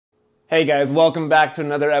Hey guys, welcome back to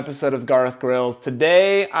another episode of Garth Grills.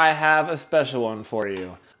 Today I have a special one for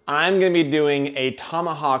you. I'm going to be doing a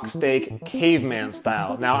tomahawk steak caveman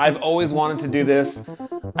style. Now I've always wanted to do this.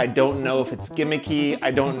 I don't know if it's gimmicky,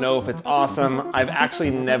 I don't know if it's awesome. I've actually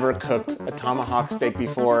never cooked a tomahawk steak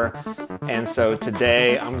before, and so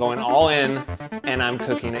today I'm going all in and I'm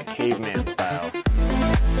cooking it caveman style.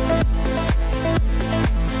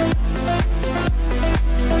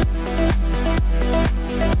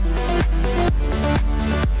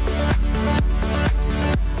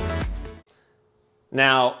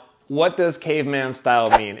 Now, what does caveman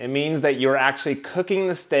style mean? It means that you're actually cooking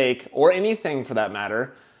the steak, or anything for that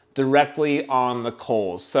matter, directly on the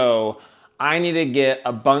coals. So I need to get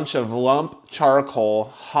a bunch of lump charcoal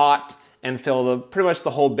hot and fill pretty much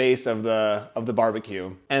the whole base of the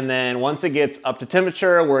barbecue. And then once it gets up to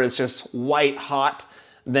temperature where it's just white hot,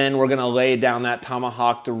 then we're gonna lay down that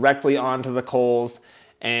tomahawk directly onto the coals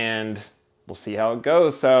and we'll see how it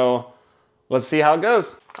goes. So let's see how it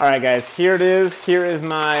goes. All right guys, here it is. Here is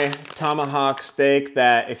my tomahawk steak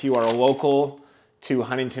that if you are local to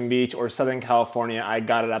Huntington Beach or Southern California, I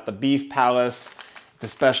got it at the Beef Palace. It's a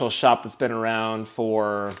special shop that's been around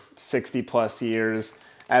for 60 plus years.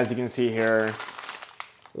 As you can see here,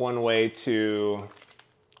 one way to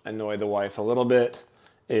annoy the wife a little bit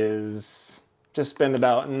is just spend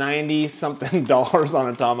about 90 something dollars on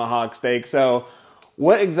a tomahawk steak. So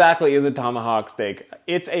what exactly is a tomahawk steak?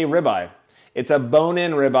 It's a ribeye. It's a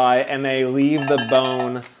bone-in ribeye, and they leave the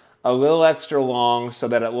bone a little extra long so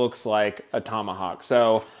that it looks like a tomahawk.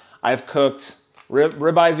 So I've cooked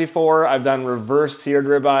ribeyes before. I've done reverse seared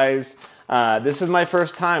ribeyes. This is my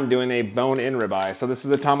first time doing a bone-in ribeye. So this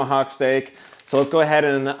is a tomahawk steak. So let's go ahead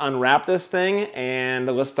and unwrap this thing and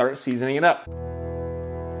let's start seasoning it up.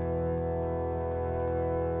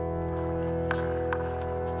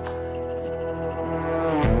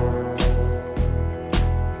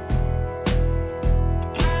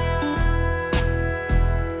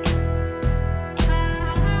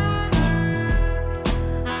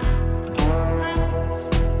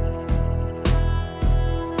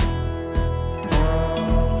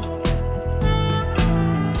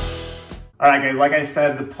 All right guys, like I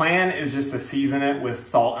said, the plan is just to season it with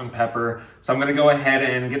salt and pepper. So I'm gonna go ahead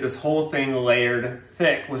and get this whole thing layered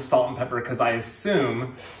thick with salt and pepper because I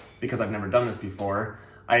assume, because I've never done this before,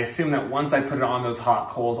 I assume that once I put it on those hot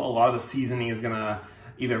coals, a lot of the seasoning is gonna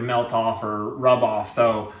either melt off or rub off.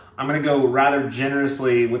 So I'm gonna go rather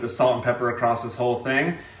generously with the salt and pepper across this whole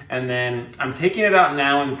thing. And then I'm taking it out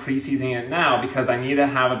now and pre-seasoning it now because I need to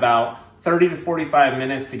have about 30 to 45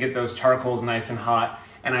 minutes to get those charcoals nice and hot.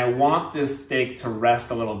 And I want this steak to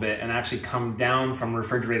rest a little bit and actually come down from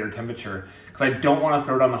refrigerator temperature because I don't want to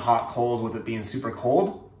throw it on the hot coals with it being super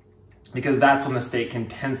cold because that's when the steak can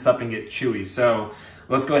tense up and get chewy. So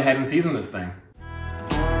let's go ahead and season this thing.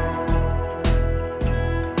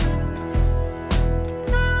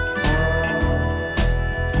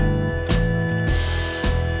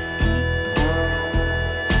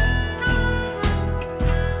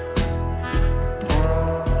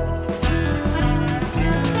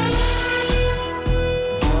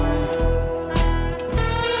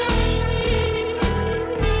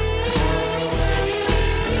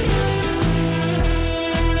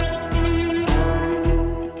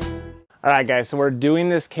 All right guys, so we're doing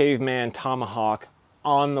this caveman tomahawk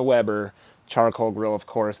on the Weber charcoal grill, of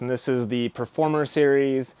course, and this is the Performer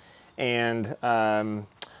series. And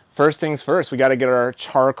first things first, we got to get our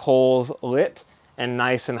charcoals lit and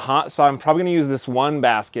nice and hot. So I'm probably gonna use this one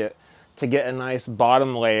basket to get a nice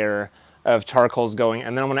bottom layer of charcoals going,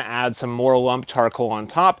 and then I'm gonna add some more lump charcoal on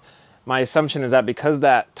top. My assumption is that because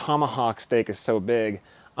that tomahawk steak is so big,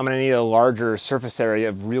 I'm gonna need a larger surface area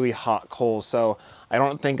of really hot coals. So I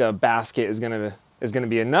don't think a basket is gonna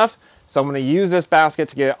be enough. So I'm gonna use this basket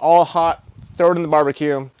to get it all hot, throw it in the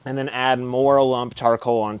barbecue, and then add more lump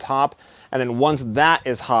charcoal on top. And then once that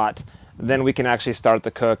is hot, then we can actually start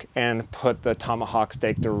the cook and put the tomahawk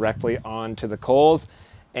steak directly onto the coals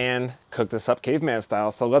and cook this up caveman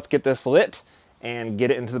style. So let's get this lit and get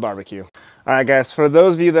it into the barbecue. All right guys, for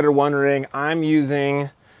those of you that are wondering, I'm using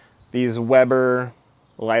these Weber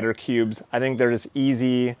lighter cubes. I think they're just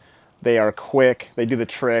easy. They are quick, they do the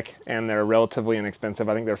trick, and they're relatively inexpensive.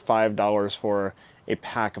 I think they're $5 for a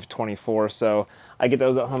pack of 24. So I get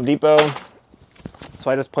those at Home Depot. So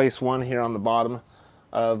I just place one here on the bottom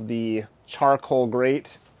of the charcoal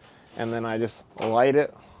grate, and then I just light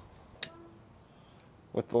it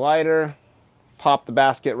with the lighter, pop the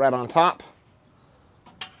basket right on top,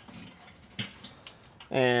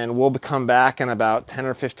 and we'll come back in about 10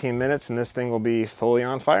 or 15 minutes and this thing will be fully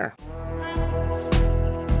on fire.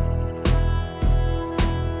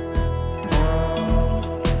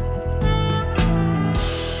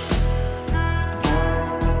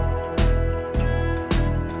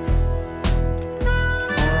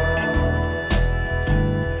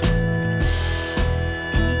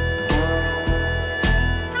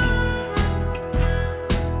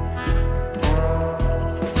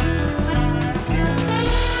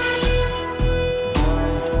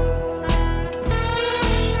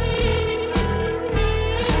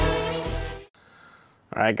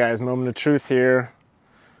 All right, guys, moment of truth here.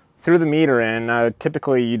 Threw the meter in. Now,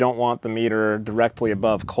 typically you don't want the meter directly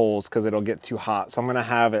above coals because it'll get too hot. So I'm gonna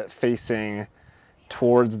have it facing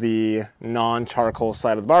towards the non-charcoal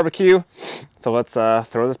side of the barbecue. So let's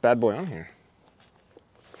throw this bad boy on here.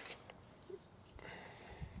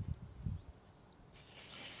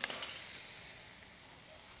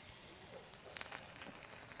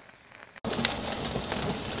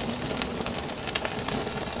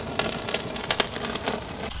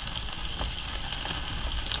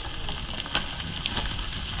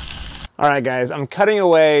 All right, guys, I'm cutting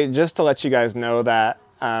away just to let you guys know that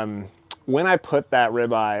when I put that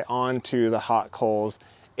ribeye onto the hot coals,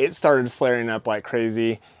 it started flaring up like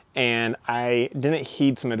crazy, and I didn't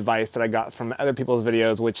heed some advice that I got from other people's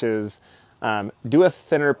videos, which is do a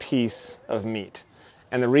thinner piece of meat.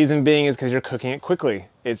 And the reason being is because you're cooking it quickly.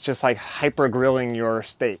 It's just like hyper grilling your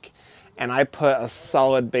steak. And I put a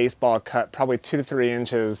solid baseball cut, probably 2 to 3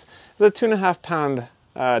 inches, the 2.5 pound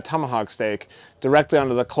tomahawk steak directly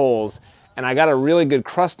onto the coals, and I got a really good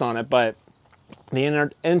crust on it, but the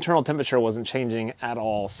internal temperature wasn't changing at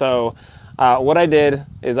all. So what I did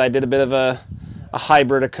is I did a bit of a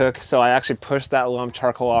hybrid of cook. So I actually pushed that lump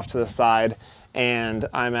charcoal off to the side, and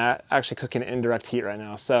I'm actually cooking indirect heat right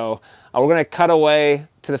now. So we're gonna cut away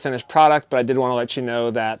to the finished product, but I did wanna let you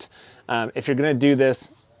know that if you're gonna do this,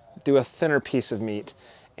 do a thinner piece of meat.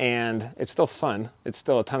 And it's still fun. It's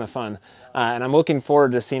still a ton of fun. And I'm looking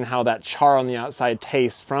forward to seeing how that char on the outside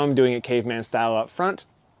tastes from doing it caveman style up front.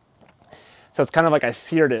 So it's kind of like I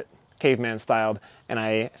seared it caveman styled and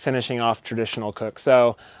I finishing off traditional cook.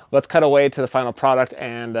 So let's cut away to the final product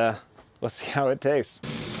and let's see how it tastes.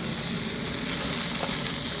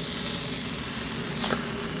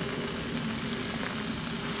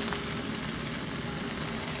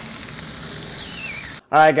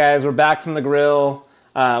 All right, guys, we're back from the grill.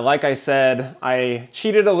 Like I said, I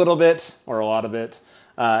cheated a little bit, or a lot of it.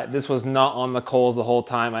 This was not on the coals the whole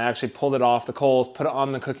time. I actually pulled it off the coals, put it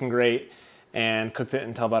on the cooking grate, and cooked it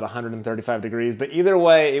until about 135 degrees. But either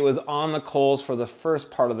way, it was on the coals for the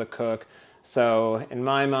first part of the cook. So in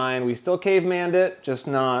my mind, we still cavemanned it, just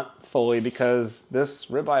not fully, because this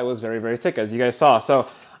ribeye was very, very thick, as you guys saw. So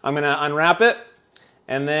I'm gonna unwrap it,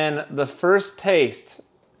 and then the first taste,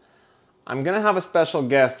 I'm gonna have a special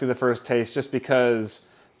guest do the first taste, just because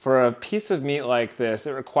for a piece of meat like this,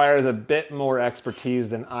 it requires a bit more expertise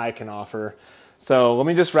than I can offer. So let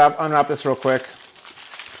me just unwrap this real quick.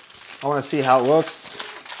 I wanna see how it looks.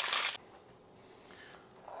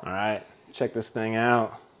 All right, check this thing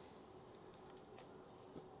out.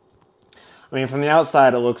 I mean, from the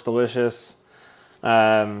outside, it looks delicious.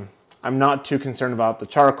 I'm not too concerned about the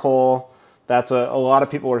charcoal. That's what a lot of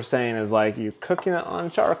people were saying, is like, you're cooking it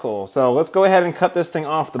on charcoal. So let's go ahead and cut this thing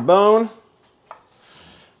off the bone.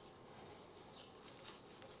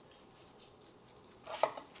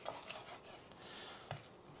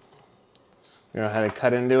 Go ahead and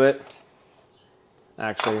cut into it.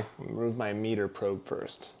 Actually, remove my meter probe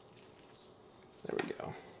first. There we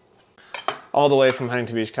go. All the way from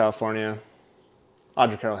Huntington Beach, California,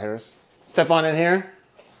 Audrey Carroll Harris. Step on in here.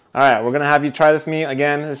 All right, we're gonna have you try this meat.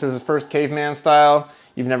 Again, this is the first caveman style.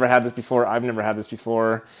 You've never had this before, I've never had this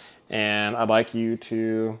before, and I'd like you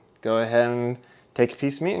to go ahead and take a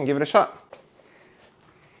piece of meat and give it a shot.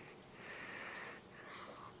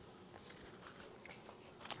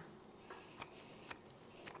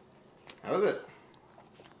 How is it?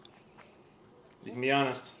 You can be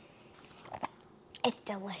honest. It's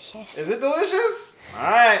delicious. Is it delicious? All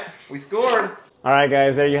right, we scored. All right,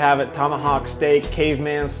 guys, there you have it. Tomahawk steak,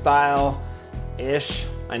 caveman style-ish.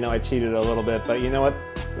 I know I cheated a little bit, but you know what?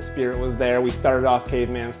 The spirit was there. We started off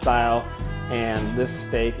caveman style, and this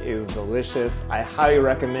steak is delicious. I highly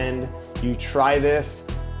recommend you try this,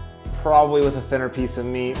 probably with a thinner piece of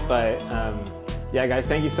meat. But yeah, guys,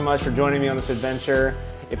 thank you so much for joining me on this adventure.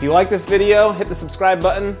 If you like this video, hit the subscribe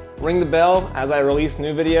button, ring the bell as I release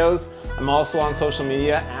new videos. I'm also on social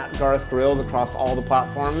media at Garth Grills across all the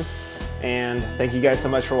platforms. And thank you guys so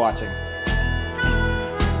much for watching.